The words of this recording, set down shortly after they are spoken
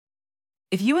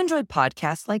If you enjoyed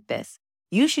podcasts like this,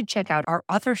 you should check out our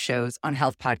other shows on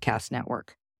Health Podcast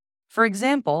Network. For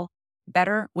example,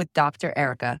 Better with Dr.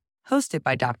 Erica, hosted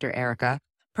by Dr. Erica,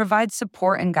 provides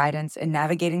support and guidance in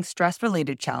navigating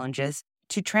stress-related challenges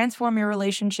to transform your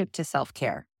relationship to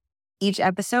self-care. Each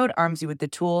episode arms you with the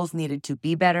tools needed to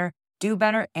be better, do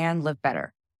better, and live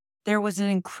better. There was an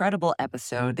incredible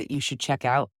episode that you should check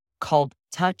out called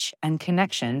Touch and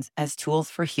Connections as Tools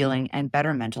for Healing and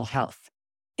Better Mental Health.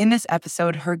 In this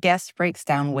episode, her guest breaks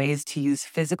down ways to use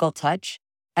physical touch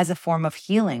as a form of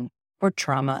healing for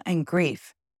trauma and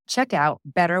grief. Check out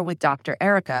Better with Dr.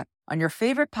 Erica on your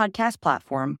favorite podcast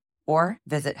platform or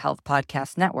visit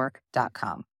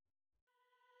healthpodcastnetwork.com.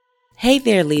 Hey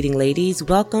there, leading ladies.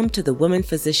 Welcome to the Women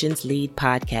Physicians Lead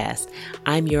podcast.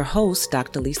 I'm your host,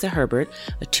 Dr. Lisa Herbert,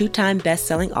 a 2-time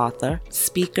best-selling author,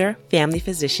 speaker, family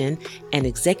physician, and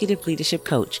executive leadership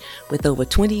coach with over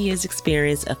 20 years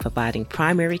experience of providing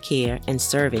primary care and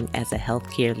serving as a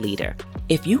healthcare leader.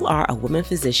 If you are a woman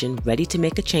physician ready to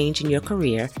make a change in your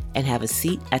career and have a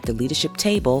seat at the leadership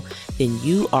table, then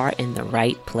you are in the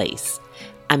right place.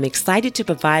 I'm excited to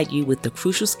provide you with the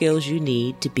crucial skills you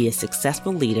need to be a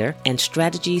successful leader and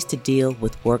strategies to deal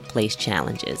with workplace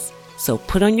challenges. So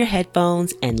put on your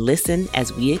headphones and listen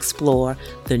as we explore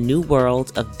the new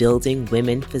world of building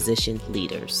women physician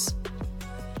leaders.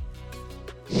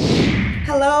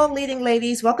 Hello, leading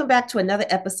ladies. Welcome back to another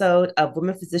episode of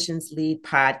Women Physicians Lead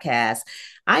podcast.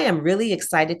 I am really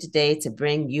excited today to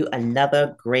bring you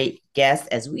another great guest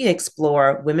as we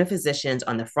explore women physicians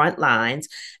on the front lines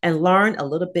and learn a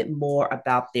little bit more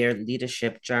about their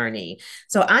leadership journey.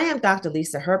 So I am Dr.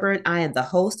 Lisa Herbert. I am the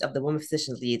host of the Women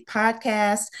Physicians Lead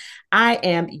podcast. I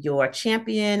am your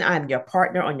champion. I'm your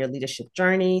partner on your leadership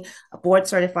journey, a board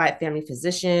certified family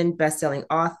physician, best-selling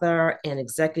author, and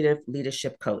executive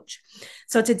leadership coach.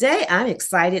 So today I'm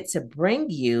excited to bring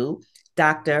you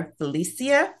Dr.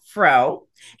 Felicia Froh,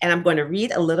 and I'm going to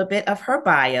read a little bit of her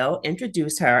bio,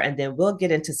 introduce her, and then we'll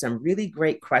get into some really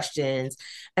great questions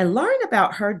and learn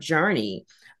about her journey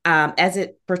as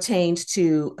it pertains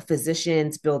to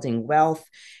physicians building wealth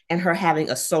and her having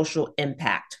a social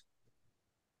impact.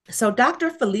 So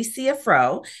Dr. Felicia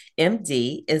Froh,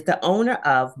 MD, is the owner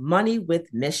of Money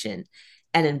with Mission,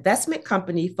 an investment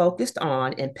company focused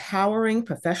on empowering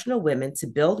professional women to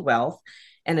build wealth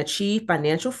and achieve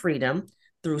financial freedom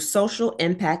through social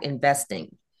impact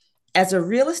investing. As a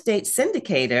real estate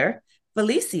syndicator,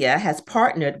 Felicia has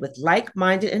partnered with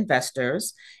like-minded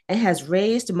investors and has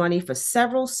raised money for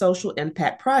several social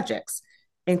impact projects,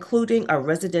 including a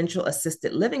residential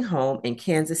assisted living home in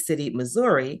Kansas City,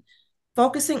 Missouri,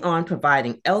 focusing on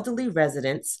providing elderly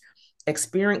residents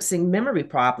experiencing memory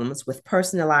problems with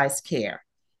personalized care.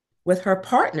 With her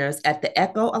partners at the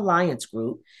Echo Alliance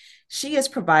Group, she is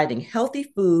providing healthy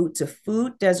food to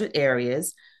food desert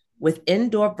areas with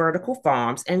indoor vertical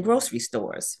farms and grocery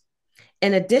stores.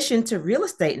 In addition to real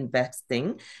estate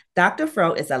investing, Dr.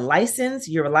 Froh is a licensed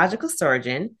urological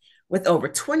surgeon with over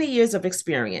 20 years of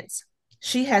experience.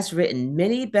 She has written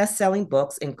many best-selling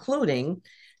books, including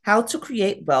How to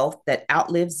Create Wealth That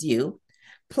Outlives You.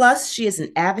 Plus, she is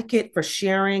an advocate for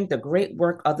sharing the great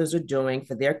work others are doing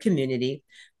for their community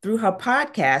through her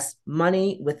podcast,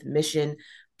 Money with Mission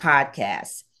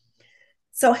podcast.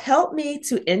 So help me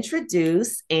to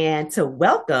introduce and to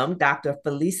welcome Dr.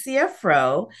 Felicia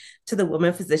Froh to the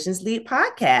Women Physicians Lead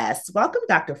podcast. Welcome,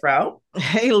 Dr. Froh.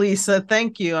 Hey, Lisa,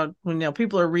 thank you.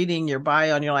 People are reading your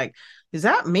bio and you're like, is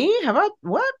that me? Have I,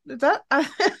 what is that?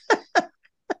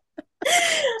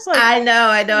 I know.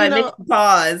 I make you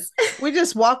pause. We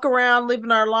just walk around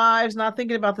living our lives, not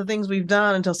thinking about the things we've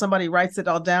done until somebody writes it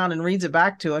all down and reads it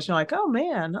back to us. You're like, oh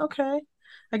man, okay.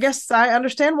 I guess I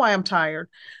understand why I'm tired.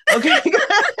 Okay.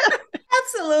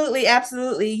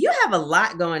 Absolutely. You have a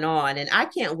lot going on, and I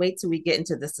can't wait till we get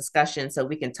into this discussion so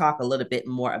we can talk a little bit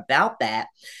more about that.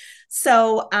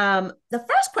 So the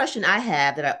first question I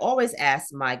have that I always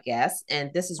ask my guests,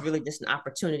 and this is really just an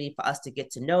opportunity for us to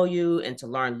get to know you and to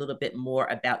learn a little bit more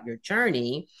about your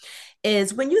journey,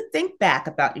 is when you think back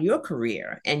about your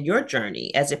career and your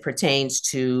journey as it pertains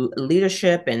to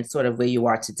leadership and sort of where you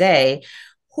are today,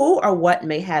 who or what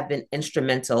may have been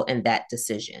instrumental in that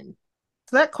decision?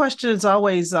 So that question is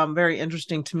always very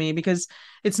interesting to me because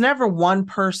it's never one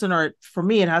person, or for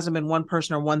me, it hasn't been one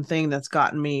person or one thing that's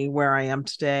gotten me where I am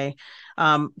today.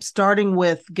 Starting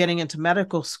with getting into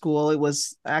medical school, it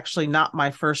was actually not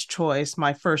my first choice.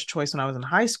 My first choice when I was in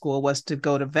high school was to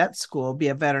go to vet school, be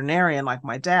a veterinarian like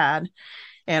my dad.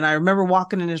 And I remember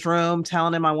walking in his room,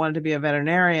 telling him I wanted to be a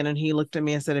veterinarian. And he looked at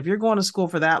me and said, if you're going to school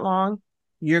for that long,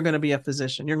 you're going to be a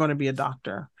physician. You're going to be a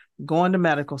doctor. going to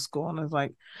medical school. And it was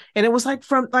like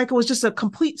it was just a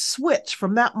complete switch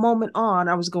from that moment on.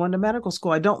 I was going to medical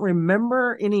school. I don't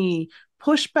remember any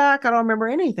pushback. I don't remember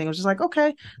anything. It was just like,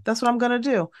 okay, that's what I'm going to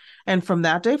do. And from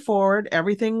that day forward,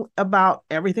 everything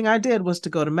I did was to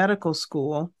go to medical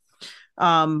school.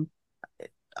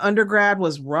 Undergrad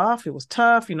was rough. It was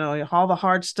tough, all the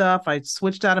hard stuff. I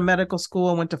switched out of medical school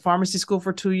and went to pharmacy school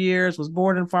for 2 years, was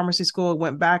bored in pharmacy school,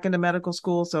 went back into medical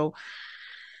school. So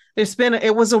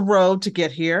it was a road to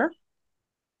get here.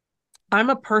 I'm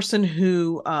a person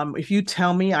who, if you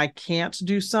tell me I can't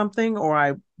do something or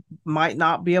I might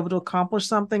not be able to accomplish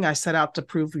something, I set out to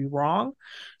prove you wrong.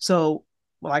 So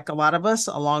like a lot of us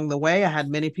along the way, I had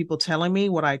many people telling me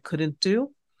what I couldn't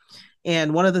do.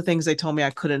 And one of the things they told me I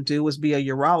couldn't do was be a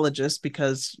urologist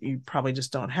because you probably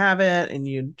just don't have it. And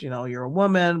you're a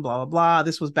woman, blah, blah, blah.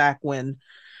 This was back when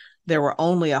there were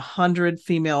only 100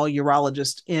 female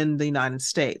urologists in the United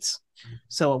States.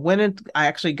 So I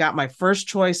actually got my first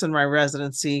choice in my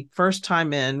residency, first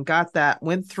time in, got that,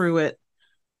 went through it,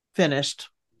 finished,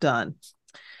 done.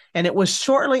 And it was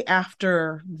shortly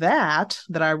after that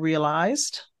I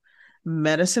realized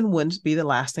medicine wouldn't be the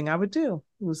last thing I would do.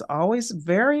 It was always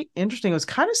very interesting. It was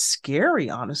kind of scary,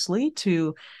 honestly,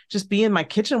 to just be in my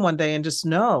kitchen one day and just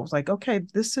know, like, okay,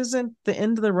 this isn't the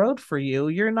end of the road for you.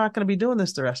 You're not going to be doing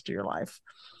this the rest of your life.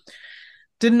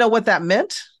 Didn't know what that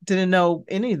meant. Didn't know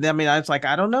any of them. I mean, I was like,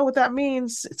 I don't know what that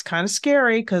means. It's kind of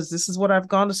scary because this is what I've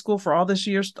gone to school for all these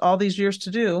years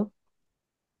to do.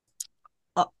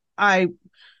 I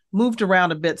moved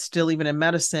around a bit still, even in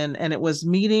medicine, and it was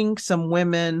meeting some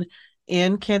women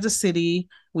in Kansas City.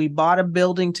 We bought a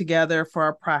building together for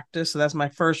our practice. So that's my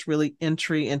first really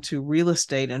entry into real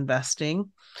estate investing.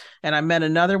 And I met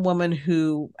another woman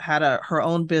who had her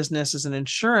own business as an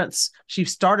insurance. She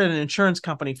started an insurance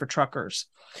company for truckers.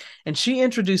 And she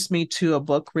introduced me to a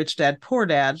book, Rich Dad, Poor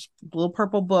Dad, little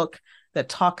purple book that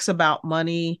talks about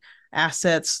money,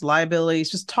 assets,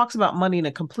 liabilities, just talks about money in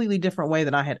a completely different way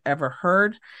than I had ever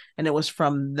heard. And it was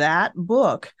from that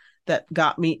book that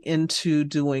got me into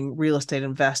doing real estate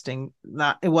investing.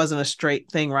 It wasn't a straight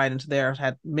thing right into there. I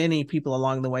had many people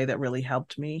along the way that really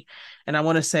helped me. And I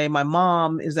want to say my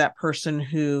mom is that person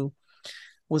who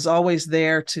was always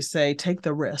there to say, take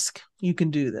the risk. You can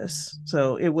do this.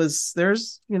 So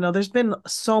there's been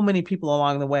so many people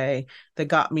along the way that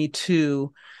got me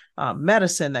to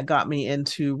medicine, that got me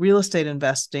into real estate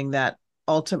investing, that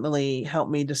ultimately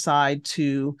helped me decide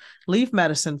to leave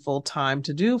medicine full-time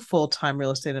to do full-time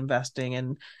real estate investing,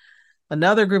 and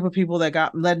another group of people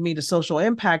that led me to social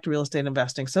impact real estate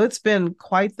investing. So it's been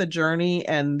quite the journey,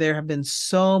 and there have been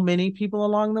so many people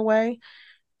along the way,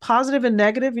 positive and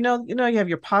negative. You have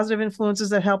your positive influences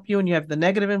that help you, and you have the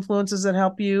negative influences that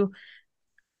help you.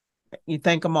 You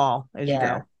thank them all as you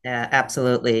go. Yeah,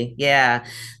 absolutely. Yeah.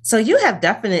 So you have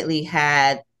definitely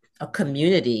had a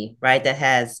community, right, that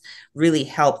has really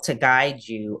helped to guide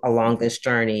you along this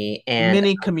journey. And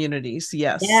many communities,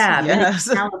 yes.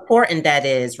 How important that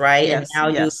is, right? Yes,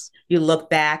 and now you look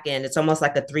back and it's almost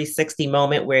like a 360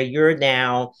 moment where you're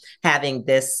now having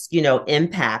this,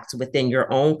 impact within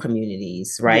your own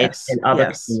communities, right? Yes, and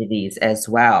other communities as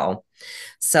well.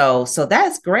 So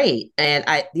that's great. And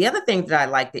the other thing that I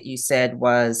like that you said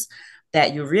was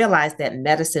that you realized that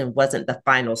medicine wasn't the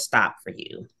final stop for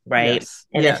you, right?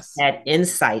 And that you had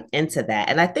insight into that.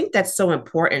 And I think that's so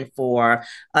important for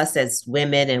us as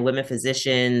women and women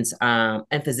physicians,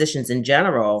 and physicians in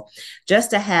general, just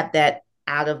to have that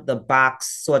out of the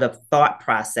box sort of thought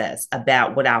process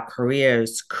about what our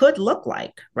careers could look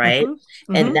like, right?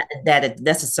 Mm-hmm. And that it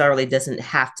necessarily doesn't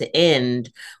have to end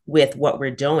with what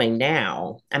we're doing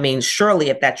now. I mean, surely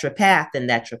if that's your path, then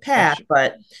that's your path,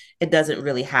 but it doesn't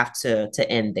really have to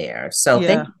end there. So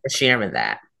thank you for sharing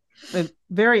that. The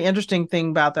very interesting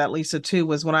thing about that, Lisa, too,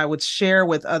 was when I would share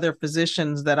with other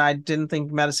physicians that I didn't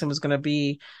think medicine was going to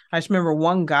be. I just remember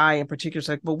one guy in particular was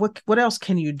like, "Well, what else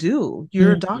can you do?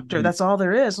 You're a doctor. That's all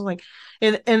there is." I'm like,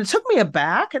 and it took me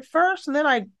aback at first, and then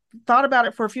I thought about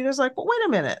it for a few days. Like, well, wait a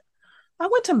minute. I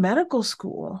went to medical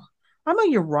school. I'm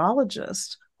a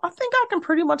urologist. I think I can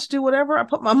pretty much do whatever I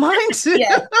put my mind to.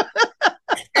 Yeah.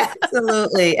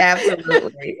 Absolutely.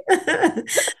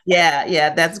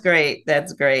 Yeah, that's great.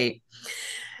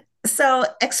 So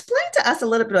explain to us a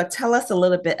little bit, or tell us a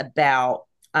little bit about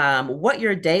what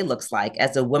your day looks like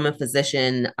as a woman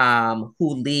physician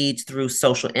who leads through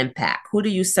social impact. Who do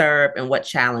you serve and what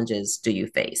challenges do you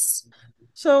face?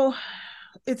 So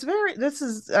This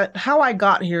is how I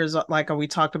got here is like we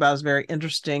talked about is very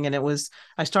interesting. And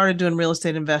I started doing real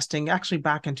estate investing actually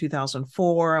back in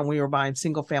 2004, and we were buying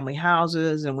single family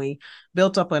houses, and we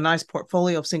built up a nice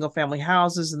portfolio of single family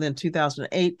houses. And then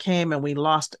 2008 came and we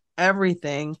lost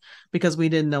everything because we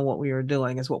didn't know what we were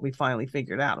doing, is what we finally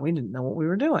figured out. We didn't know what we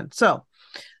were doing. So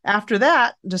after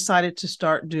that, decided to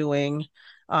start doing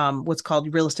what's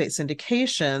called real estate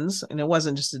syndications. And it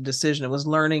wasn't just a decision. It was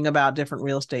learning about different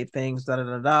real estate things,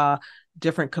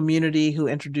 different community who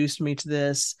introduced me to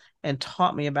this and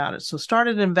taught me about it. So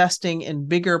started investing in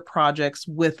bigger projects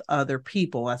with other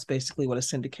people. That's basically what a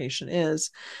syndication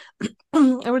is.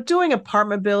 And we're doing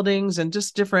apartment buildings and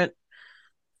just different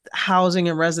housing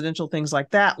and residential things like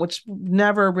that, which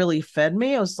never really fed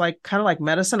me. It was like kind of like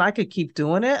medicine. I could keep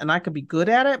doing it and I could be good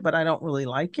at it, but I don't really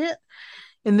like it.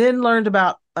 And then learned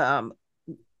about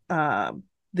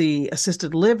the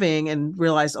assisted living and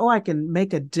realized, I can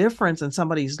make a difference in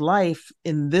somebody's life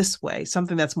in this way,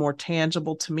 something that's more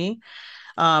tangible to me.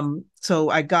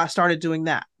 So I started doing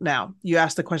that. Now, you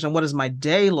asked the question, what does my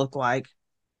day look like?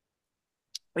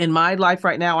 In my life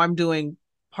right now, I'm doing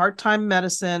part-time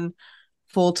medicine,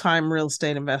 full-time real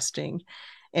estate investing.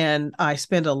 And I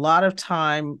spend a lot of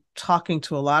time talking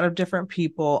to a lot of different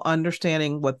people,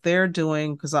 understanding what they're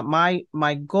doing, because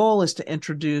my goal is to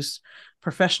introduce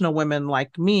professional women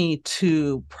like me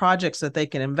to projects that they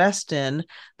can invest in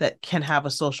that can have a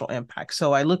social impact.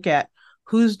 So I look at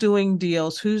who's doing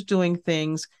deals, who's doing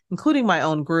things, including my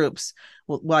own groups,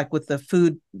 like with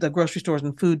the grocery stores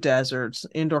and food deserts,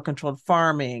 indoor controlled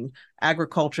farming,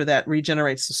 agriculture that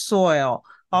regenerates the soil,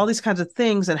 all these kinds of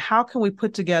things. And how can we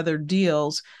put together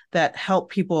deals that help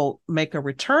people make a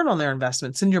return on their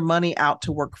investment, send your money out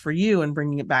to work for you and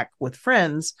bringing it back with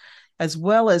friends, as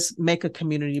well as make a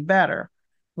community better.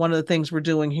 One of the things we're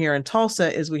doing here in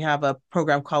Tulsa is we have a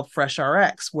program called Fresh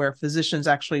RX, where physicians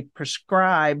actually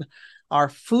prescribe our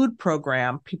food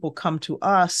program. People come to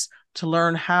us to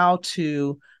learn how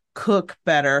to cook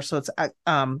better. So it's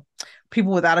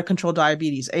people with out of control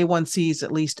diabetes, A1Cs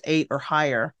at least 8 or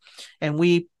higher. And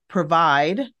we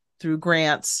provide through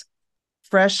grants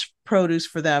fresh produce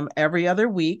for them every other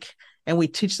week. And we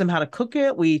teach them how to cook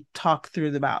it. We talk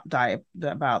through about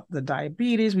the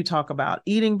diabetes. We talk about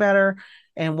eating better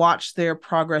and watch their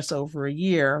progress over a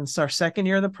year. And it's our second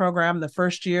year of the program. The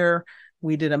first year,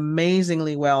 we did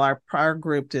amazingly well. Our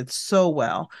group did so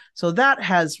well. So that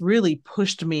has really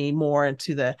pushed me more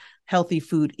into the healthy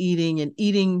food eating and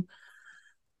eating.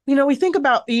 We think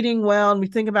about eating well and we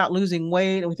think about losing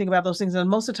weight and we think about those things. And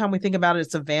most of the time we think about it,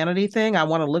 it's a vanity thing. I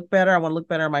want to look better. I want to look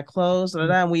better in my clothes.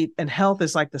 And health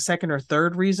is like the second or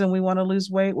third reason we want to lose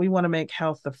weight. We want to make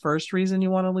health the first reason you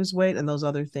want to lose weight. And those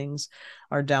other things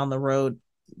are down the road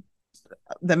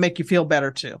that make you feel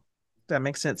better too. That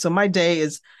makes sense. So my day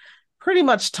is pretty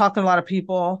much talking to a lot of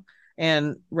people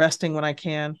and resting when I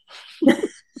can.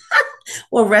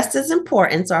 Well, rest is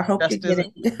important. So I hope you're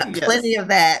getting plenty of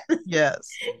that. Yes.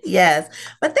 Yes.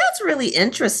 But that's really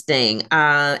interesting.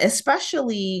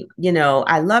 Especially,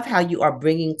 I love how you are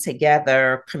bringing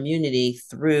together community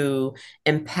through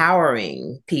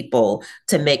empowering people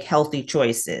to make healthy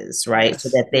choices, right? Yes. So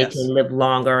that they can live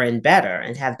longer and better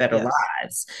and have better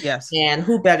lives. Yes. And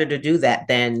who better to do that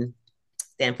than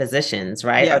physicians,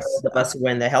 right? Yes. Or those of us who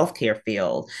are in the healthcare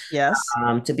field. Yes.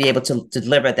 To be able to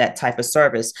deliver that type of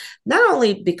service, not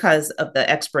only because of the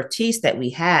expertise that we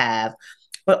have,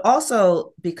 but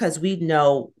also because we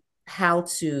know how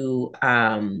to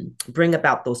bring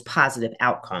about those positive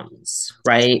outcomes,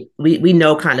 right? We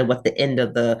know kind of what the end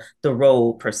of the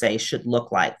road per se should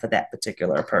look like for that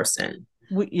particular person.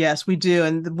 Yes, we do.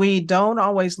 And we don't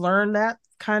always learn that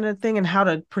kind of thing and how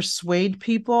to persuade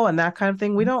people and that kind of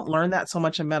thing. We don't learn that so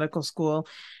much in medical school.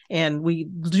 And we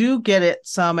do get it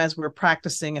some as we're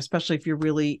practicing, especially if you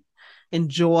really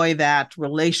enjoy that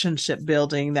relationship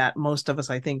building that most of us,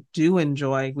 I think, do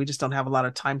enjoy. We just don't have a lot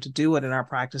of time to do it in our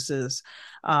practices.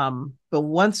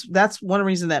 But that's one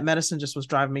reason that medicine just was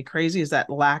driving me crazy, is that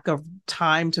lack of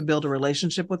time to build a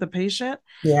relationship with a patient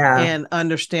and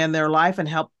understand their life and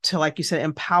help to, like you said,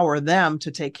 empower them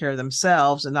to take care of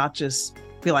themselves and not just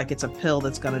feel like it's a pill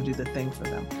that's going to do the thing for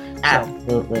them.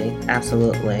 Absolutely.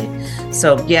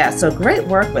 So great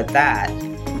work with that.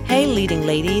 Hey, leading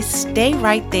ladies, stay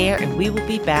right there and we will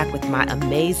be back with my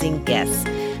amazing guests.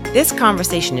 This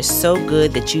conversation is so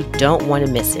good that you don't want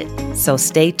to miss it, so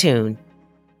stay tuned.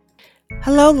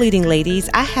 Hello, leading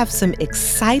ladies. I have some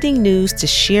exciting news to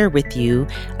share with you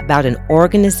about an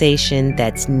organization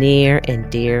that's near and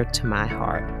dear to my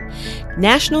heart.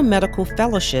 National Medical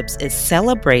Fellowships is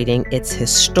celebrating its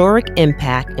historic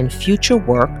impact and future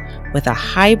work with a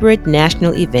hybrid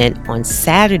national event on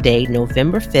Saturday,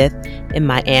 November 5th in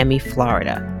Miami,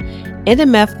 Florida.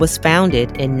 NMF was founded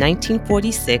in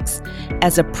 1946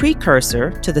 as a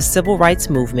precursor to the Civil Rights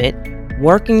Movement,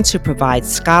 working to provide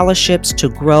scholarships to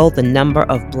grow the number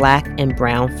of Black and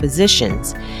Brown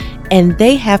physicians. And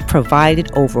they have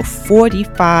provided over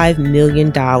 $45 million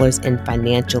in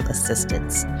financial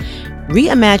assistance.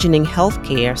 Reimagining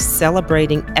Healthcare,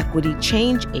 Celebrating Equity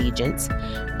Change Agents,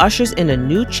 ushers in a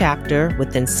new chapter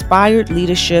with inspired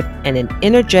leadership and an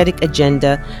energetic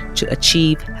agenda to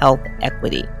achieve health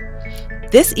equity.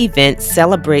 This event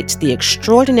celebrates the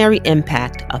extraordinary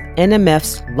impact of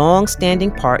NMF's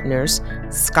long-standing partners,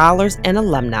 scholars, and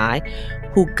alumni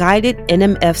who guided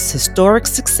NMF's historic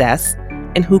success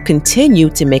and who continue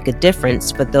to make a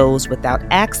difference for those without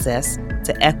access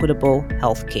to equitable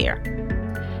health care.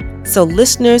 So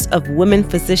listeners of Women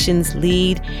Physicians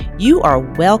Lead, you are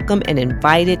welcome and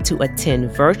invited to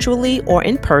attend virtually or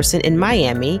in person in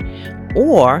Miami,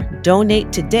 or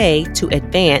donate today to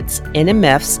advance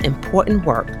NMF's important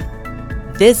work.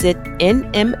 Visit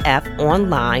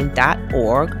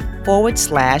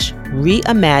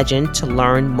nmfonline.org/reimagine to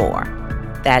learn more.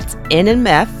 That's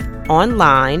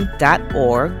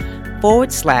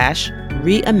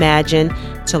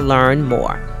nmfonline.org/reimagine to learn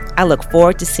more. I look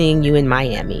forward to seeing you in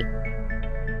Miami.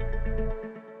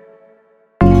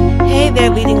 Hey there,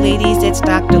 leading ladies, it's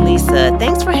Dr. Lisa.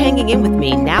 Thanks for hanging in with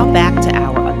me. Now back to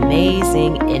our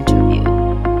amazing interview.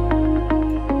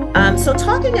 So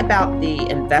talking about the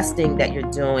investing that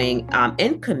you're doing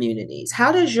in communities,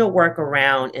 how does your work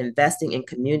around investing in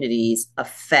communities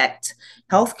affect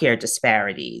healthcare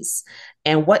disparities?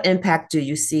 And what impact do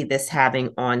you see this having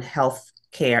on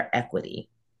healthcare equity?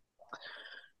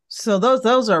 So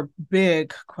those are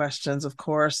big questions, of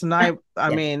course. And I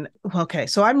mean, okay,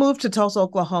 so I moved to Tulsa,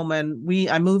 Oklahoma, and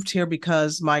I moved here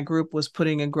because my group was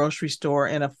putting a grocery store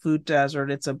in a food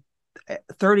desert. It's a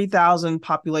 30,000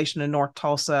 population in North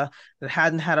Tulsa that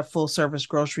hadn't had a full service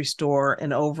grocery store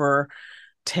in over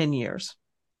 10 years.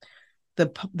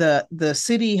 The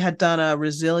city had done a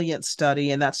resilience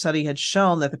study, and that study had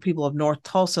shown that the people of North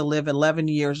Tulsa live 11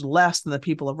 years less than the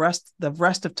people of the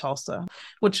rest of Tulsa,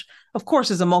 which of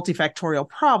course is a multifactorial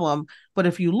problem. But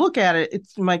if you look at it,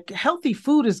 it's like healthy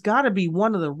food has got to be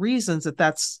one of the reasons that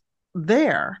that's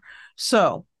there.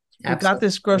 So we got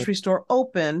this grocery store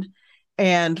opened,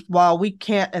 and while we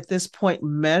can't at this point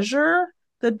measure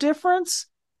the difference,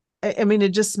 I mean, it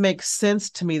just makes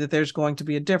sense to me that there's going to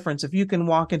be a difference. If you can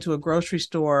walk into a grocery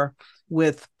store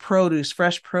with produce,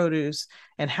 fresh produce,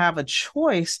 and have a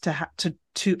choice to have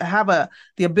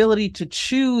the ability to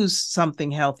choose something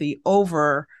healthy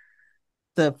over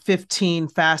the 15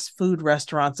 fast food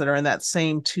restaurants that are in that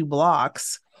same 2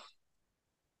 blocks,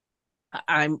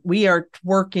 we are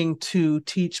working to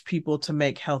teach people to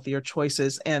make healthier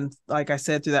choices. And like I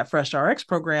said, through that Fresh RX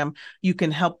program, you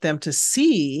can help them to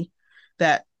see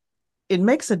that it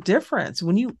makes a difference.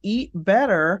 When you eat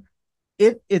better,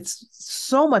 it's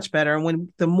so much better. And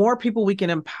the more people we can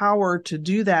empower to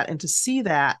do that and to see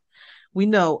that, we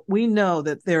know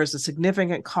that there is a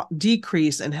significant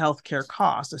decrease in healthcare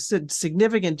costs, a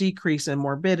significant decrease in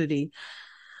morbidity,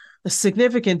 a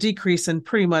significant decrease in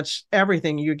pretty much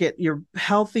everything. You're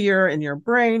healthier in your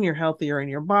brain, you're healthier in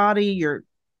your body.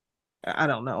 I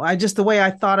don't know. The way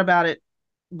I thought about it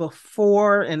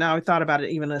before, and now I thought about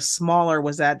it even as smaller,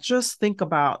 was that just think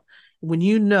about when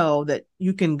you know that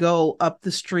you can go up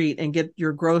the street and get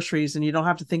your groceries and you don't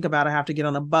have to think about I have to get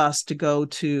on a bus to go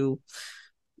to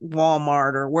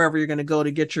Walmart or wherever you're going to go to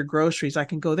get your groceries. I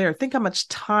can go there. Think how much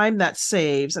time that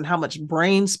saves and how much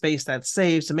brain space that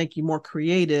saves to make you more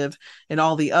creative in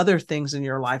all the other things in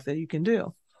your life that you can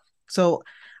do. So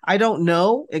I don't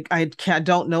know. I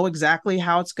don't know exactly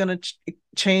how it's going to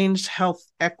change health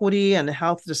equity and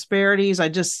health disparities. I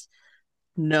just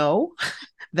know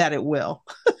that it will.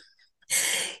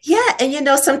 Yeah. And,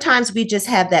 sometimes we just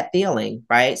have that feeling,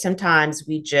 right? Sometimes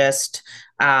we just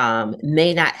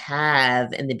may not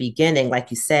have in the beginning,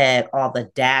 like you said, all the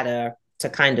data to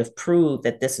kind of prove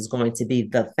that this is going to be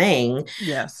the thing.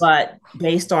 Yes. But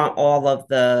based on all of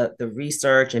the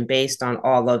research and based on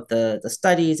all of the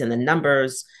studies and the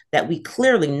numbers that we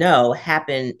clearly know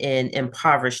happen in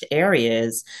impoverished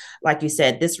areas, like you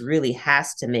said, this really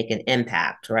has to make an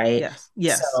impact, right?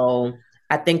 Yes. So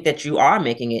I think that you are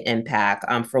making an impact.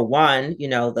 For one,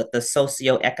 the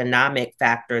socioeconomic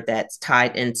factor that's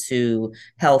tied into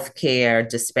healthcare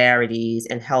disparities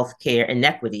and healthcare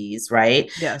inequities, right?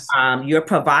 Yes. You're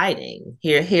providing.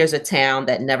 Here's a town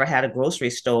that never had a grocery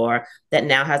store that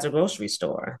now has a grocery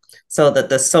store. So that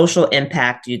the social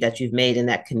impact that you've made in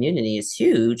that community is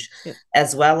huge, Yeah.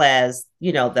 as well as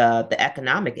the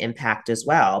economic impact as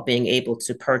well, being able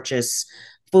to purchase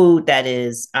food that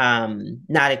is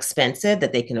not expensive,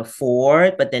 that they can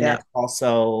afford, but then Yeah.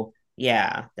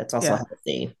 that's also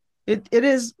healthy. It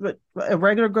is, but a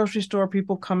regular grocery store,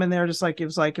 people come in there just like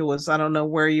it was. I don't know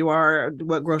where you are,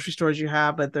 what grocery stores you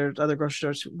have, but there's other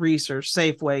grocery stores, Research,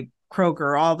 Safeway,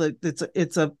 Kroger,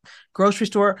 it's a grocery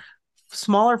store,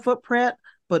 smaller footprint,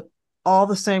 but all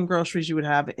the same groceries you would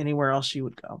have anywhere else you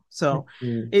would go. So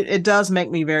it does make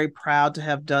me very proud to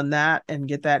have done that and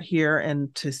get that here,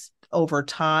 and to over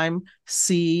time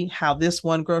see how this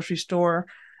one grocery store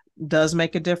does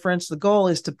make a difference. The goal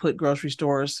is to put grocery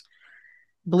stores,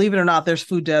 believe it or not, there's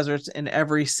food deserts in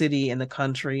every city in the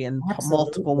country, and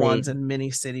multiple ones in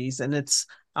many cities. And it's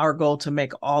our goal to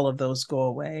make all of those go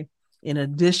away, in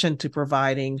addition to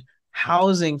providing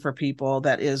housing for people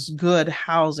that is good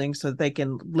housing, so that they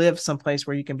can live someplace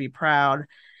where you can be proud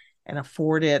and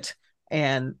afford it.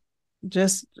 And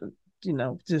just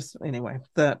anyway,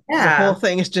 the whole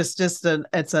thing is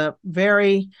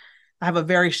I have a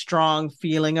very strong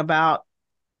feeling about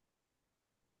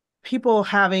people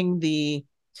having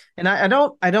and I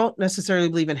don't necessarily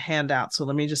believe in handouts. So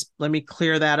let me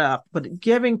clear that up, but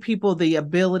giving people the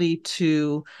ability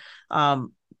to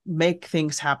make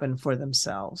things happen for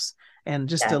themselves, and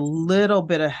just a little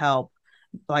bit of help,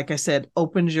 like I said,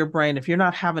 opens your brain. If you're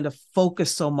not having to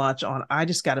focus so much on, I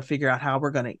just got to figure out how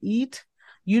we're going to eat,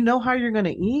 how you're going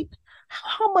to eat,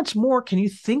 how much more can you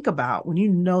think about when you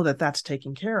know that that's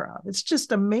taken care of? It's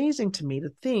just amazing to me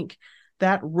to think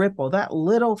that ripple, that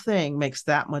little thing makes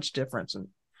that much difference. And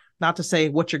not to say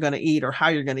what you're going to eat or how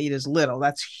you're going to eat is little.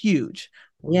 That's huge.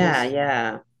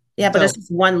 Yeah, but it's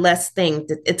just one less thing.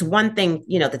 It's one thing,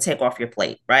 to take off your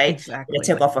plate, right? Exactly. To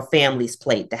take off a family's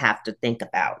plate to have to think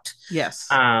about. Yes.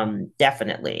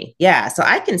 Definitely. Yeah. So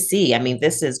I can see,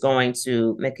 this is going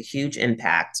to make a huge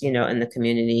impact, in the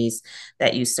communities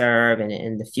that you serve, and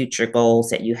in the future goals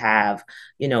that you have,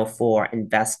 for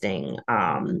investing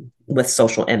with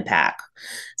social impact.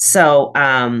 So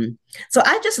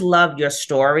I just love your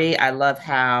story. I love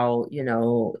how,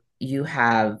 you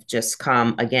have just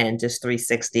come again, just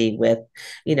 360 with,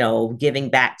 giving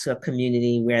back to a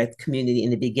community where the community in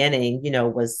the beginning,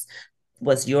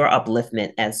 was your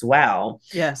upliftment as well.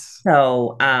 Yes.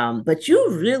 So, but you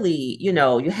really,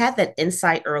 you had that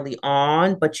insight early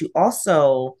on, but you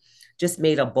also just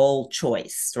made a bold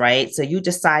choice, right? So you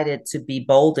decided to be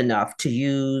bold enough to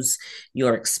use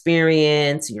your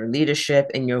experience, your leadership,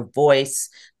 and your voice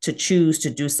to choose to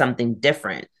do something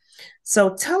different.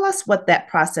 So tell us what that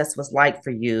process was like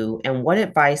for you, and what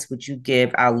advice would you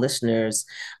give our listeners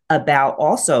about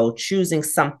also choosing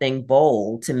something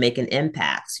bold to make an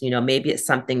impact? Maybe it's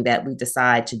something that we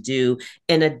decide to do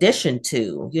in addition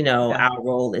to, our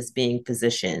role as being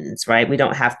physicians, right? We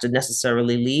don't have to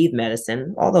necessarily leave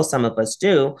medicine, although some of us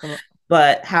do.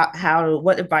 But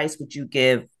what advice would you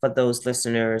give for those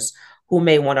listeners who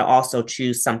may want to also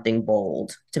choose something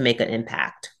bold to make an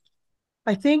impact?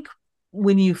 I think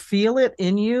when you feel it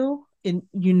in you,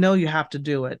 you have to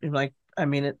do it.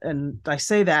 And I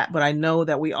say that, but I know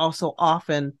that we also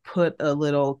often put a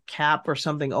little cap or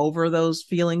something over those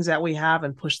feelings that we have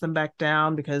and push them back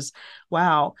down, because,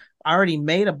 wow, I already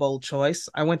made a bold choice.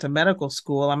 I went to medical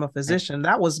school. I'm a physician.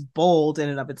 That was bold in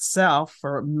and of itself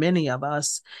for many of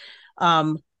us.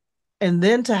 And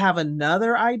then to have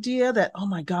another idea that, oh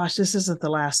my gosh, this isn't the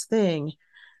last thing.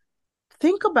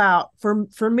 Think about,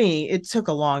 for me, it took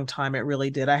a long time. It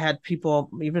really did. I had people,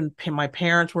 even my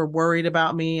parents were worried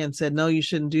about me and said, no, you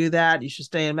shouldn't do that. You should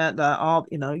stay in med.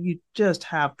 You just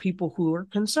have people who are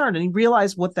concerned, and you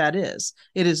realize what that is.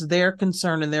 It is their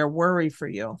concern and their worry for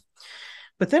you.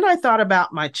 But then I thought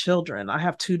about my children. I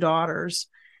have 2 daughters,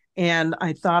 and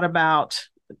I thought about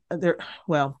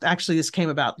actually this came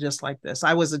about just like this.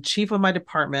 I was the chief of my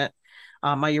department,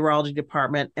 my urology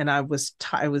department, and I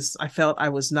felt I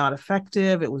was not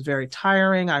effective. It was very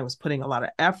tiring. I was putting a lot of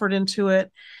effort into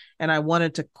it, and I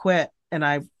wanted to quit.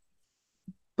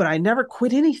 But I never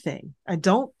quit anything. I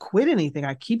don't quit anything.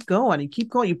 I keep going. You keep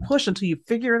going. You push until you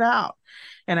figure it out.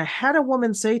 And I had a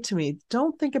woman say to me,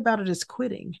 don't think about it as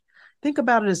quitting. Think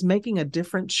about it as making a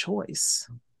different choice.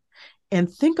 And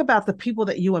think about the people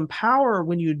that you empower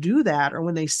when you do that, or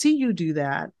when they see you do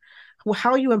that.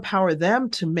 how you empower them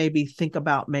to maybe think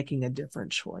about making a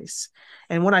different choice.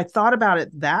 And when I thought about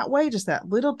it that way, just that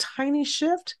little tiny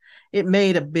shift, it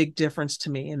made a big difference to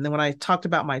me. And then when I talked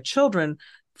about my children,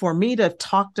 for me to have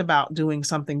talked about doing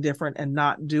something different and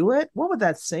not do it, what would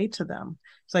that say to them?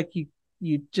 It's like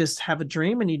you just have a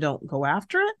dream and you don't go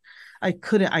after it. I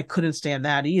couldn't stand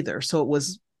that either. So it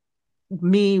was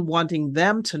me wanting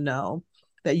them to know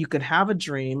that you could have a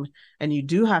dream and you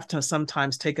do have to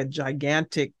sometimes take a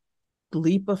gigantic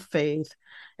leap of faith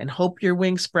and hope your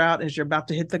wings sprout as you're about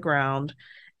to hit the ground,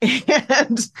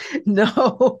 and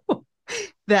know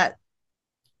that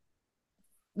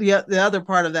the other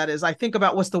part of that is I think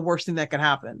about what's the worst thing that can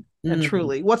happen. And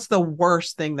truly, what's the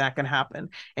worst thing that can happen?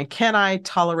 And can I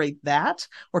tolerate that,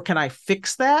 or can I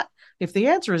fix that? If the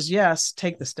answer is yes,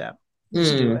 take the step.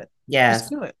 Just do it. Yes.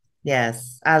 Just do it.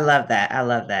 Yes. I love that. I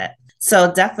love that.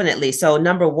 So definitely. So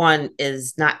number one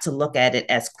is not to look at it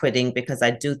as quitting, because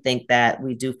I do think that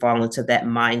we do fall into that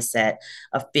mindset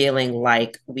of feeling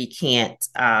like we can't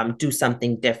do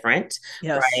something different.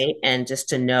 Yes. Right. And just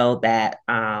to know that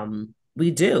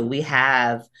we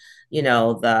have,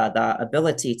 the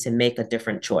ability to make a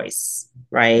different choice.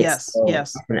 Right. Yes. So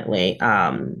Yes.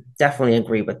 definitely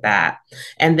agree with that.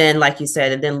 And then, like you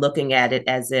said, and then looking at it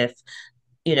as if,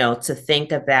 to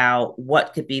think about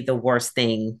what could be the worst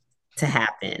thing to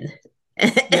happen.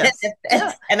 Yes.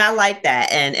 And I like that.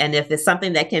 And if it's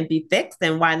something that can be fixed,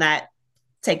 then why not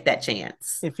take that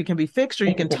chance? If it can be fixed, or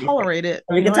you can tolerate it.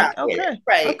 We can tolerate okay, it.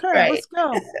 Right. Okay, right.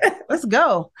 Let's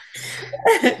go.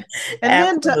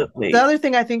 And then the other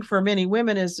thing I think for many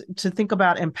women is to think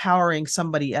about empowering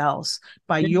somebody else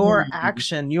by your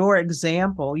action, your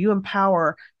example. You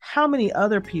empower how many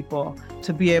other people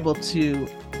to be able to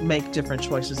make different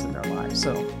choices in their lives.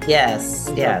 So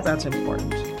yes, that's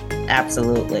important.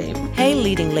 Absolutely. Hey,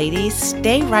 leading ladies,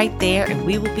 stay right there and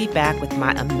we will be back with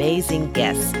my amazing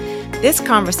guests. This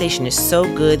conversation is so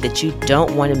good that you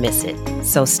don't want to miss it.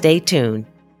 So stay tuned.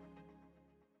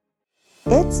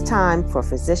 It's time for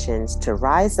physicians to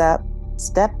rise up,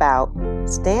 step out,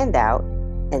 stand out,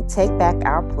 and take back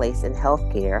our place in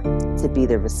healthcare to be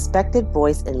the respected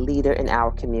voice and leader in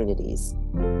our communities.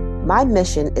 My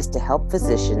mission is to help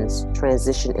physicians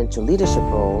transition into leadership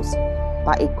roles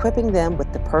by equipping them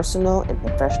with the personal and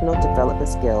professional development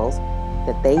skills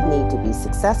that they need to be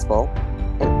successful,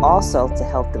 and also to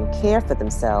help them care for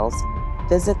themselves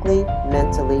physically,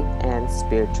 mentally, and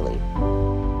spiritually.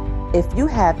 If you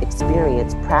have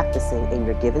experience practicing in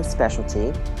your given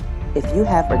specialty, if you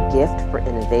have a gift for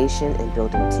innovation and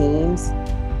building teams,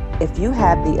 if you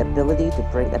have the ability to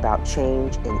bring about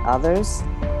change in others,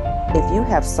 if you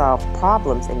have solved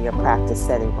problems in your practice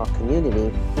setting or community,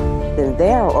 then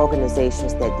there are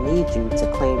organizations that need you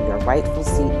to claim your rightful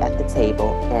seat at the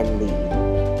table and lead.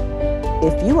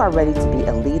 If you are ready to be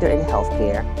a leader in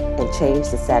healthcare and change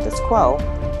the status quo,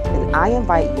 then I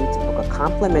invite you to book a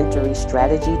complimentary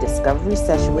strategy discovery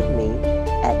session with me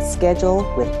at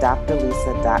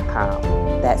schedulewithdrlisa.com.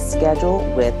 That's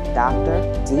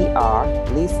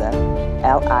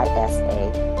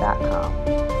schedulewithdrlisa.com.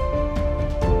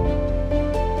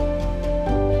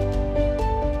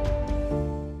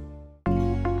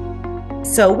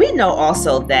 So we know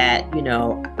also that,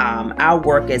 our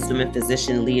work as women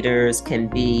physician leaders can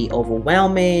be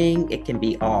overwhelming. It can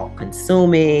be all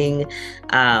consuming.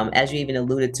 As you even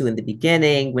alluded to in the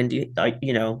beginning, when do you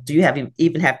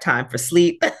even have time for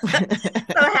sleep? So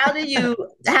how do you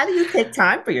take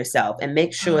time for yourself and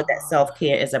make sure that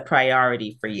self-care is a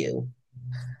priority for you?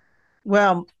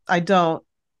 Well, I don't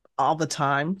all the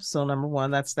time. So number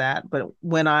one, that's that. But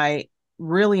when I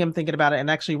really am thinking about it, and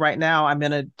actually right now I'm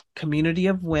in a community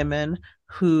of women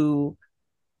who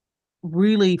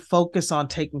really focus on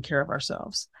taking care of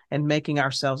ourselves and making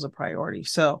ourselves a priority.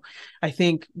 So I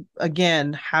think,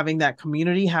 again, having that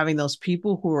community, having those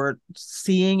people who are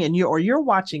seeing and you're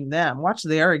watching them, watch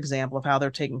their example of how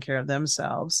they're taking care of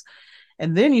themselves.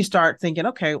 And then you start thinking,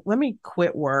 okay, let me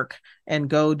quit work and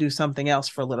go do something else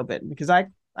for a little bit, because I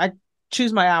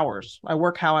choose my hours. I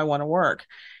work how I want to work.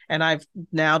 And I've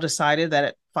now decided that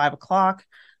at 5 o'clock,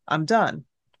 I'm done.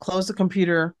 Close the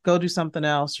computer, go do something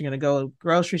else. You're going to go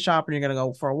grocery shopping. You're going to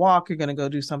go for a walk. You're going to go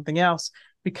do something else.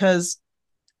 Because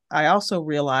I also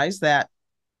realize that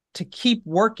to keep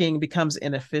working becomes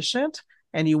inefficient,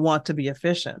 and you want to be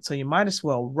efficient. So you might as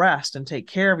well rest and take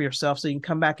care of yourself so you can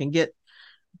come back and get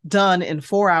done in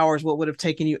 4 hours what would have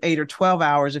taken you 8 or 12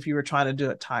 hours if you were trying to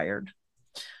do it tired.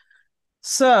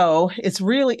 So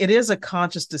it is a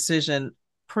conscious decision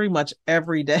pretty much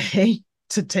every day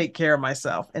to take care of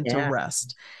myself and to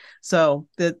rest. So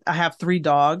I have 3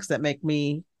 dogs that make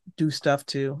me do stuff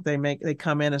too. They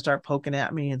come in and start poking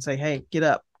at me and say, hey, get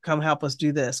up, come help us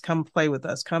do this, come play with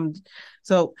us, come.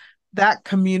 So that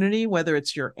community, whether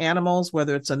it's your animals,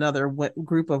 whether it's another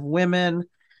group of women,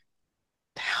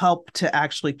 help to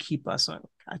actually keep us on.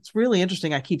 It's really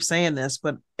interesting. I keep saying this,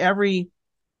 but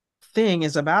everything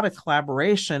is about a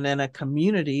collaboration and a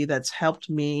community that's helped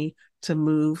me to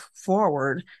move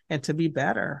forward and to be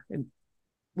better. And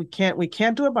we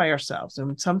can't do it by ourselves.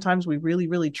 And sometimes we really,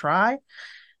 really try,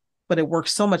 but it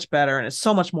works so much better and it's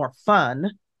so much more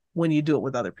fun when you do it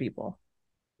with other people.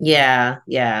 Yeah,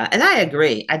 yeah. And I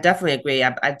agree. I definitely agree.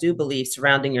 I do believe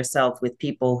surrounding yourself with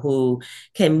people who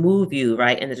can move you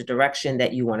right in the direction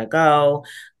that you want to go,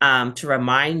 to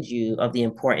remind you of the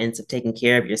importance of taking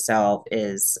care of yourself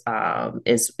is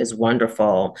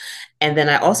wonderful. And then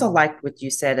I also liked what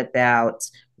you said about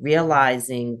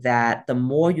realizing that the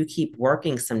more you keep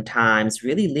working sometimes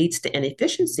really leads to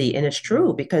inefficiency. And it's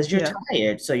true because you're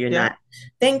tired. So you're not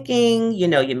thinking, you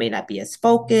may not be as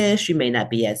focused, you may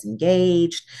not be as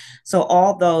engaged. So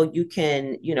although you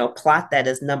can, plot that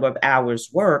as number of hours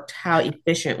worked, how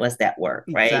efficient was that work,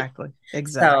 right?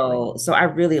 Exactly. So I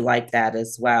really like that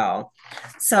as well.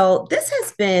 So this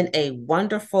has been a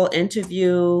wonderful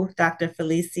interview, Dr.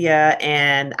 Felicia,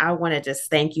 and I want to just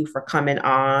thank you for coming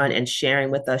on and sharing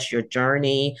with us your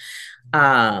journey,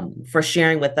 for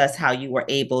sharing with us how you were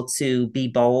able to be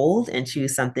bold and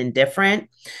choose something different.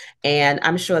 And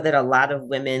I'm sure that a lot of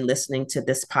women listening to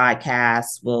this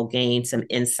podcast will gain some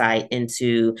insight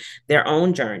into their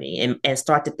own journey and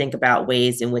start to think about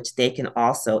ways in which they can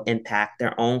also impact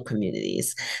their own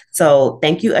communities. So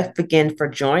thank you again for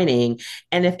joining.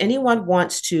 And if anyone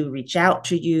wants to reach out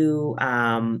to you,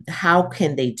 how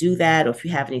can they do that? Or if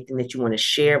you have anything that you want to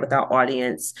share with our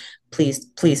audience, please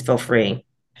feel free.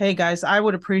 Hey guys, I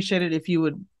would appreciate it if you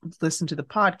would listen to the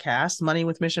podcast, Money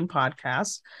with Mission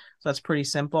podcast. So that's pretty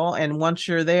simple. And once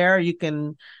you're there,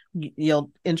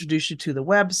 you'll introduce you to the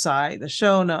website, the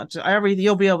show notes, everything.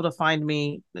 You'll be able to find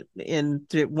me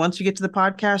once you get to the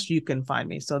podcast, you can find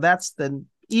me. So that's the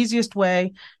easiest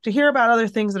way to hear about other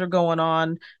things that are going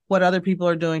on, what other people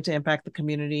are doing to impact the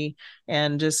community.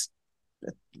 And just,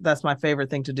 that's my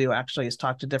favorite thing to do actually, is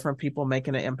talk to different people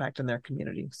making an impact in their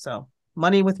community. So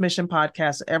Money with Mission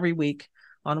podcast every week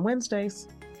on Wednesdays.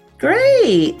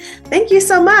 Great. Thank you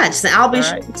so much. So I'll be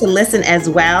sure to listen as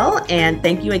well. And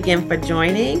thank you again for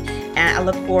joining. And I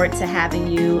look forward to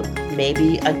having you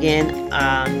maybe again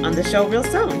on the show real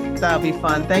soon. That'll be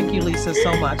fun. Thank you, Lisa,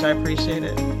 so much. I appreciate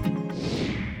it.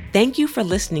 Thank you for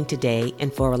listening today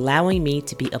and for allowing me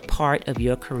to be a part of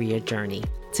your career journey.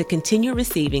 To continue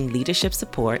receiving leadership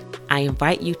support, I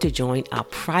invite you to join our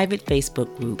private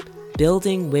Facebook group,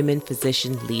 Building Women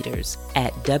Physician Leaders,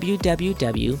 at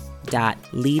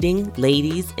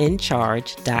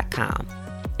www.leadingladiesincharge.com.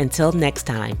 Until next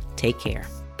time, take care.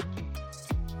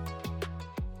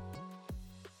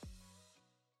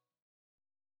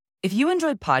 If you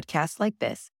enjoyed podcasts like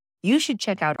this, you should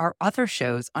check out our other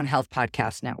shows on Health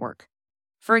Podcast Network.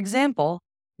 For example,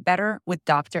 Better with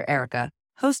Dr. Erica,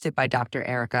 hosted by Dr.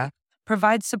 Erica,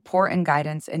 provides support and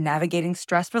guidance in navigating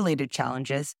stress-related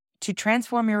challenges to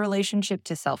transform your relationship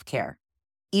to self-care.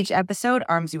 Each episode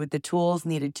arms you with the tools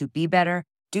needed to be better,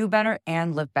 do better,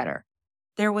 and live better.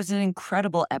 There was an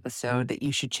incredible episode that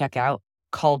you should check out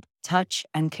called Touch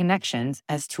and Connections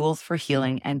as Tools for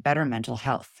Healing and Better Mental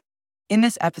Health. In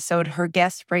this episode, her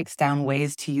guest breaks down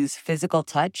ways to use physical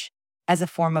touch as a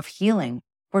form of healing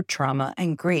for trauma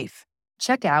and grief.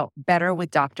 Check out Better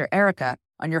with Dr. Erica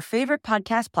on your favorite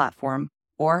podcast platform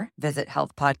or visit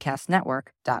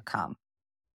healthpodcastnetwork.com.